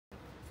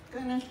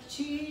Gonna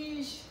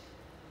cheese.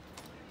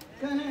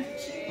 Gonna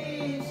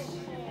cheese.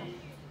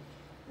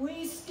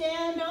 We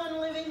stand on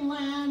living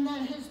land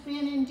that has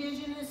been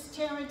indigenous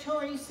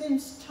territory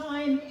since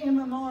time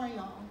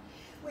immemorial.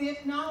 We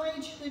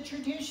acknowledge the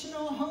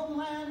traditional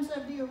homelands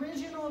of the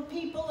original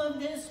people of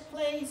this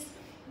place,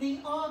 the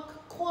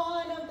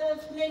Okwan of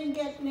the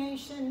Tlingit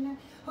Nation,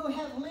 who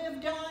have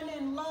lived on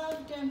and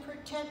loved and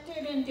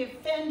protected and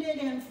defended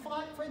and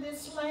fought for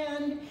this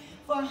land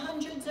for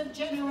hundreds of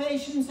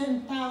generations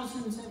and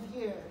thousands of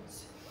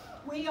years.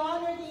 We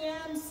honor the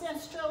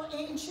ancestral,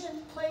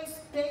 ancient,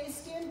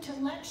 place-based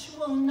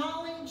intellectual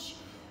knowledge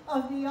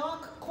of the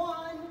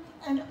Okwan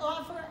and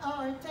offer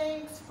our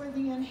thanks for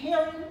the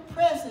inherent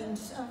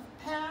presence of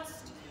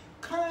past,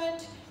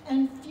 current,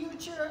 and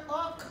future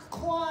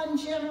Okwan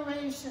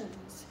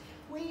generations.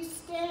 We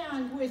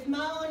stand with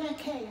Mauna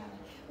Kea.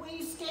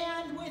 We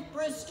stand with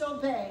Bristol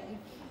Bay.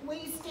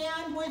 We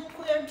stand with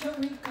Puerto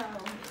Rico.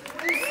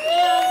 We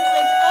stand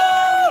with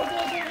all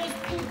indigenous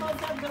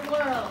peoples of the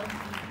world.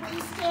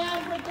 We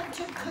stand with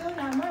the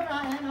Tukuna,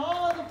 Mura, and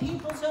all the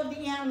peoples of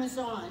the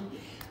Amazon.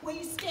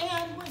 We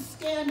stand with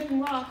Standing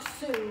Rock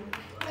Sioux.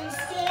 We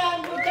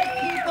stand with the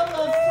people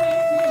of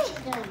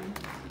Flint, Michigan.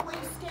 We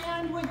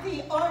stand with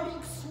the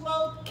Arctic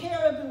Slope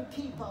Caribou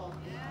people.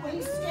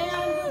 We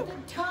stand with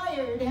the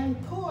tired and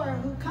poor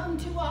who come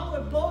to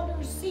our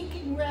borders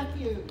seeking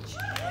refuge.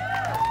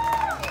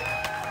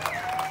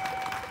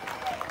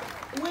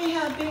 We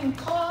have been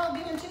called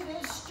into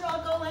this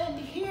struggle, and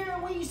here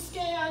we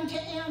stand to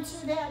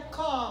answer that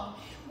call.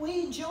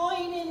 We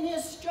join in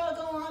this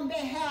struggle on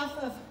behalf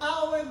of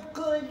our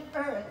good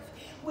earth.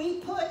 We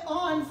put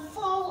on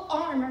full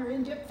armor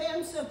in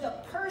defense of the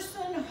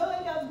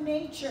personhood of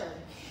nature.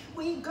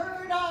 We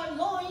gird our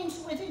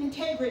loins with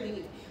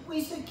integrity.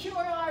 We secure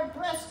our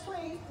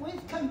breastplate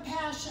with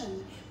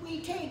compassion. We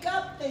take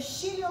up the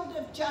shield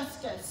of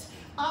justice.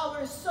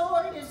 Our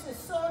sword is the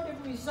sword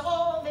of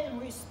resolve and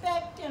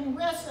respect and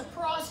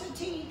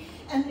reciprocity,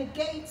 and the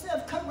gates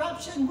of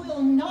corruption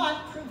will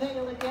not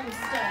prevail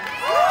against us.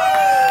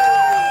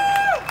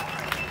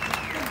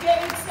 The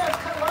gates of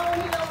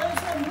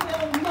colonialism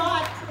will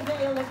not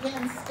prevail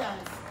against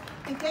us.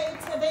 The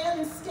gates of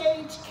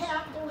end-stage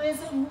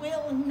capitalism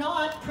will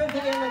not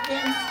prevail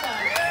against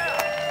us.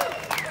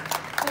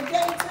 The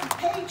gates of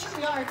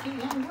patriarchy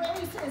and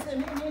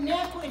racism and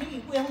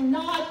inequity will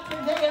not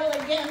prevail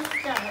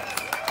against us.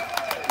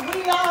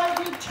 We are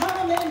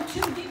determined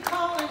to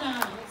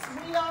decolonize.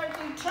 We are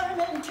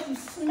determined to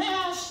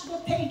smash the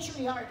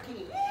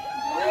patriarchy.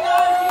 We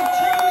are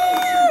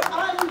determined to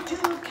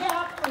undo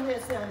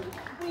capitalism.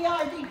 We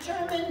are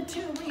determined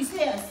to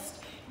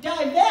resist.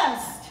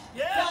 Divest,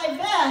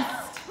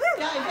 divest,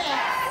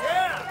 divest.